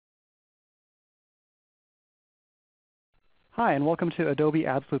Hi, and welcome to Adobe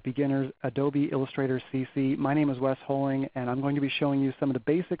Absolute Beginners Adobe Illustrator CC. My name is Wes Holing, and I'm going to be showing you some of the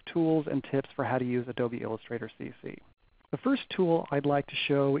basic tools and tips for how to use Adobe Illustrator CC. The first tool I'd like to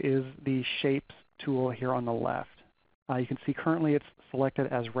show is the Shapes tool here on the left. You can see currently it's selected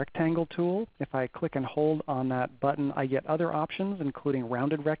as Rectangle tool. If I click and hold on that button, I get other options, including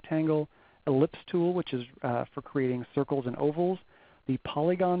Rounded Rectangle, Ellipse tool, which is for creating circles and ovals, the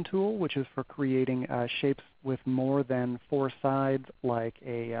Polygon tool, which is for creating shapes with more than 4 sides, like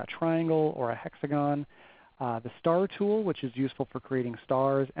a triangle or a hexagon, the Star tool, which is useful for creating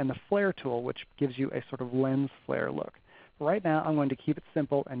stars, and the Flare tool, which gives you a sort of lens flare look. Right now I'm going to keep it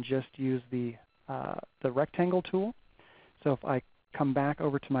simple and just use the Rectangle tool. So if I come back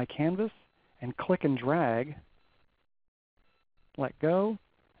over to my canvas and click and drag, let go,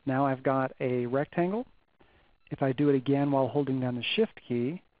 now I've got a rectangle. If I do it again while holding down the Shift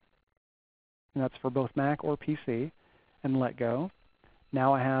key, and that's for both Mac or PC, and let go,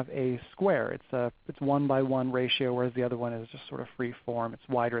 now I have a square. It's 1:1 ratio, whereas the other one is just sort of free form. It's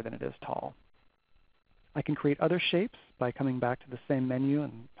wider than it is tall. I can create other shapes by coming back to the same menu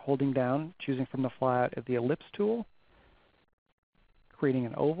and holding down, choosing from the flat the Ellipse tool, creating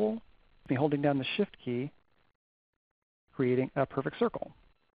an oval, and holding down the Shift key, creating a perfect circle.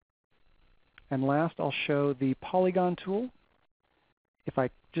 And last, I'll show the Polygon tool. If I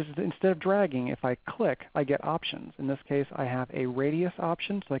just, instead of dragging, if I click, I get options. In this case, I have a radius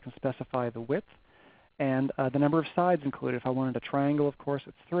option, so I can specify the width, and the number of sides included. If I wanted a triangle, of course,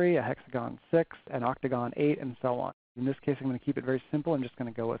 it's 3, a hexagon 6, an octagon 8, and so on. In this case, I'm going to keep it very simple. I'm just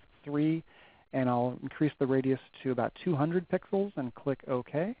going to go with 3, and I'll increase the radius to about 200 pixels and click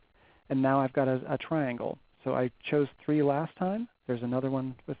OK. And now I've got a triangle. So I chose 3 last time. There's another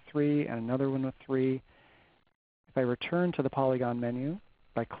one with 3 and another one with 3. If I return to the Polygon menu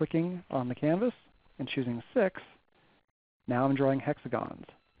by clicking on the canvas and choosing 6, now I'm drawing hexagons.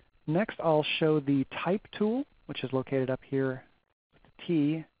 Next, I'll show the Type tool, which is located up here with the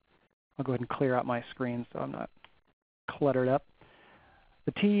T. I'll go ahead and clear out my screen so I'm not cluttered up.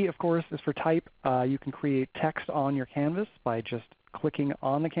 The T, of course, is for type. You can create text on your canvas by just clicking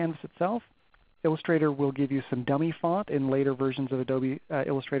on the canvas itself. Illustrator will give you some dummy font in later versions of Adobe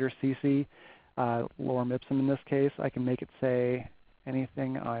Illustrator CC. Lorem ipsum in this case. I can make it say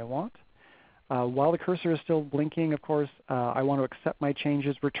anything I want. While the cursor is still blinking, of course, I want to accept my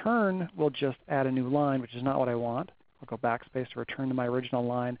changes. Return will just add a new line, which is not what I want. I'll go backspace to return to my original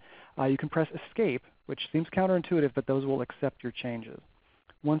line. You can press Escape, which seems counterintuitive, but those will accept your changes.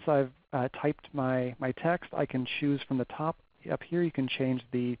 Once I've typed my text, I can choose from the top up here. You can change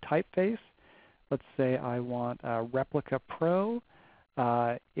the typeface. Let's say I want Replica Pro,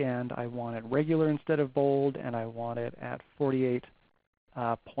 and I want it regular instead of bold, and I want it at 48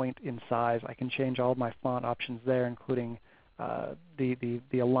 point in size. I can change all of my font options there, including the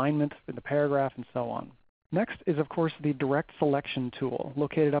alignment in the paragraph and so on. Next is, of course, the Direct Selection tool.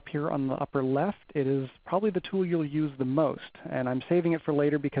 Located up here on the upper left, it is probably the tool you'll use the most. And I'm saving it for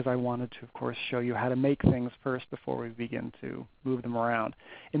later because I wanted to, of course, show you how to make things first before we begin to move them around.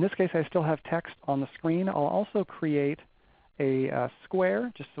 In this case, I still have text on the screen. I'll also create a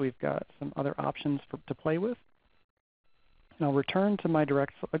square, just so we've got some other options to play with. And I'll return to my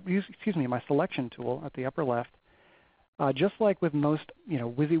my Selection tool at the upper left. Just like with most,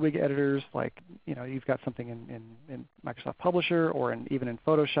 WYSIWYG editors, like you've got something in Microsoft Publisher or even in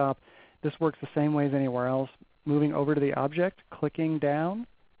Photoshop, this works the same way as anywhere else. Moving over to the object, clicking down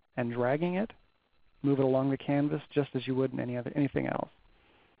and dragging it, move it along the canvas just as you would in anything else.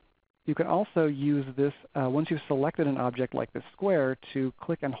 You can also use this once you've selected an object like this square to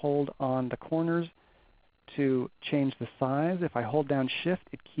click and hold on the corners to change the size. If I hold down Shift,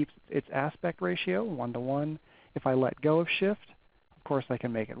 it keeps its aspect ratio 1:1. If I let go of Shift, of course I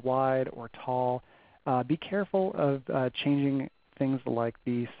can make it wide or tall. Be careful of changing things like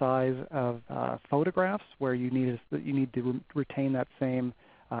the size of photographs, where you need to retain that same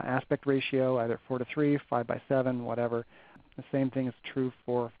aspect ratio, either 4:3, 5:7, whatever. The same thing is true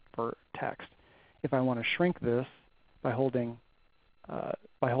for text. If I want to shrink this by holding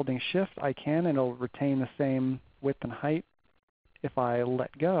Shift, I can, and it'll retain the same width and height. If I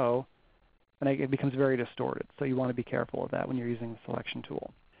let go, and it becomes very distorted. So you want to be careful of that when you're using the Selection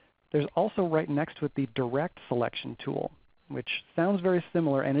tool. There's also right next to it the Direct Selection tool, which sounds very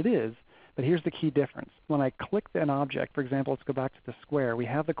similar, and it is, but here's the key difference. When I click an object, for example, let's go back to the square, we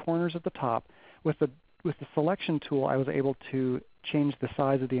have the corners at the top. With the Selection tool, I was able to change the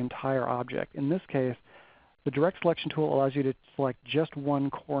size of the entire object. In this case, the Direct Selection tool allows you to select just one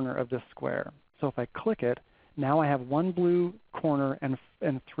corner of this square. So if I click it, now I have one blue corner and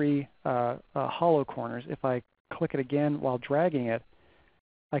 3 hollow corners. If I click it again while dragging it,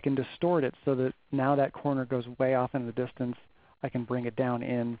 I can distort it so that now that corner goes way off in the distance. I can bring it down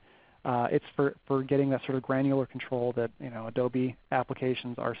in. It's for getting that sort of granular control that Adobe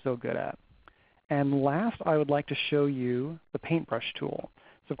applications are so good at. And last, I would like to show you the paintbrush tool.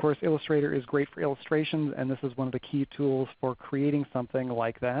 So of course, Illustrator is great for illustrations, and this is one of the key tools for creating something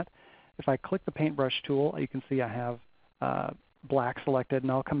like that. If I click the paintbrush tool, you can see I have black selected,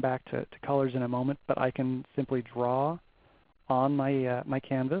 and I'll come back to colors in a moment, but I can simply draw on my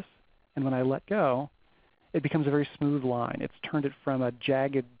canvas, and when I let go, it becomes a very smooth line. It's turned it from a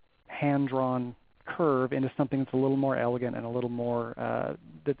jagged, hand-drawn curve into something that's a little more elegant and a little more,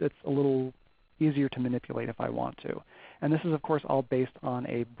 that's a little easier to manipulate if I want to. And this is, of course, all based on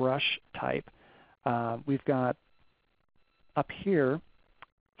a brush type. We've got up here,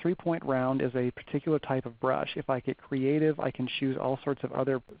 3-point round is a particular type of brush. If I get creative, I can choose all sorts of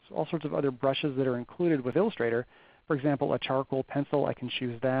other brushes that are included with Illustrator. For example, a charcoal pencil, I can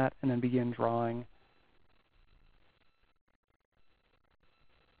choose that and then begin drawing.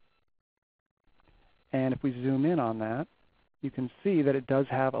 And if we zoom in on that, you can see that it does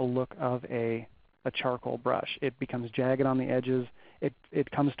have a look of a charcoal brush. It becomes jagged on the edges.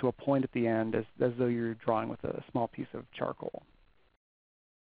 It comes to a point at the end as though you're drawing with a small piece of charcoal.